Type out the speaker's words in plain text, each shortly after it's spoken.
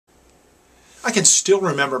I can still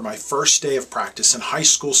remember my first day of practice in high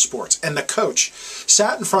school sports, and the coach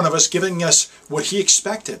sat in front of us giving us what he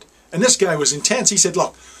expected. And this guy was intense. He said,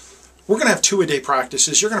 look, we're going to have 2-a-day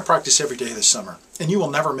practices. You're going to practice every day this summer, and you will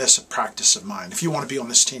never miss a practice of mine if you want to be on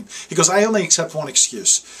this team. He goes, I only accept one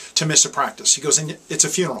excuse to miss a practice. He goes, and it's a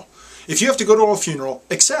funeral. If you have to go to a funeral,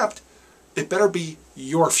 accept, it better be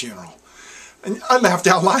your funeral. And I laughed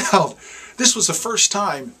out loud. This was the first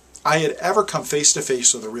time I had ever come face to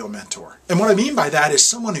face with a real mentor. And what I mean by that is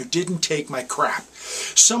someone who didn't take my crap.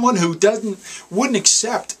 Someone who wouldn't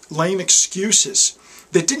accept lame excuses,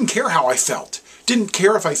 that didn't care how I felt. Didn't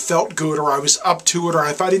care if I felt good or I was up to it or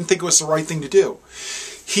if I didn't think it was the right thing to do.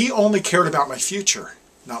 He only cared about my future,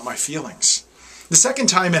 not my feelings. The second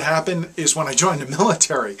time it happened is when I joined the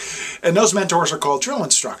military, and those mentors are called drill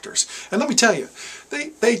instructors. And let me tell you,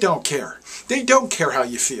 they don't care. They don't care how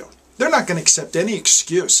you feel. They're not going to accept any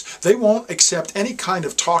excuse. They won't accept any kind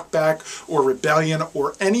of talk back or rebellion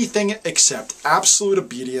or anything except absolute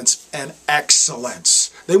obedience and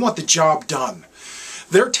excellence. They want the job done.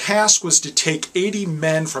 Their task was to take 80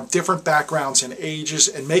 men from different backgrounds and ages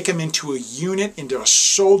and make them into a unit, into a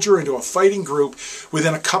soldier, into a fighting group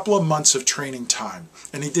within a couple of months of training time.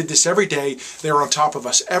 And he did this every day. They were on top of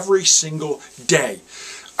us every single day.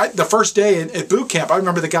 The first day at boot camp, I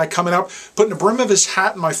remember the guy coming up, putting the brim of his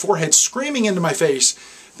hat in my forehead, screaming into my face,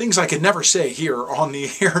 things I could never say here on the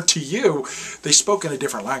air to you. They spoke in a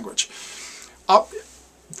different language.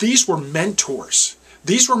 These were mentors.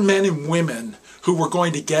 These were men and women who were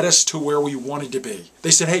going to get us to where we wanted to be. They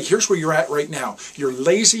said, hey, here's where you're at right now. You're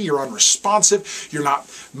lazy, you're unresponsive, you're not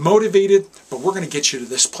motivated, but we're going to get you to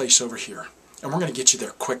this place over here. And we're going to get you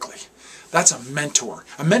there quickly. That's a mentor.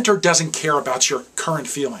 A mentor doesn't care about your current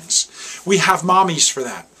feelings. We have mommies for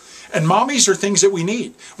that. And mommies are things that we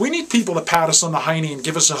need. We need people to pat us on the Heinie and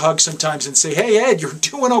give us a hug sometimes and say, hey, Ed, you're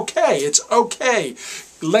doing okay. It's okay.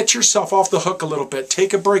 Let yourself off the hook a little bit.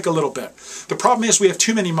 Take a break a little bit. The problem is we have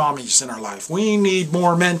too many mommies in our life. We need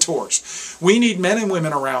more mentors. We need men and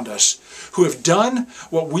women around us who have done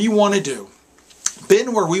what we want to do,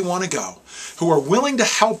 been where we want to go, who are willing to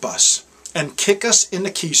help us and kick us in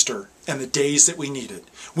the keister and the days that we need it.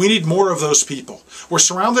 We need more of those people. We're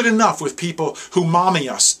surrounded enough with people who mommy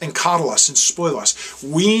us and coddle us and spoil us.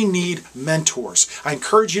 We need mentors. I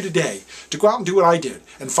encourage you today to go out and do what I did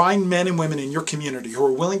and find men and women in your community who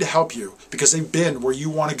are willing to help you because they've been where you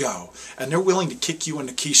want to go and they're willing to kick you in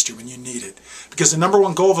the keister when you need it. Because the number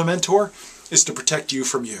one goal of a mentor is to protect you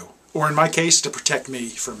from you, or in my case, to protect me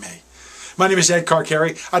from me. My name is Ed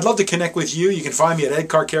Carcarey. I'd love to connect with you. You can find me at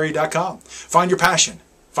edcarcarey.com. Find your passion.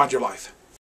 Find your life.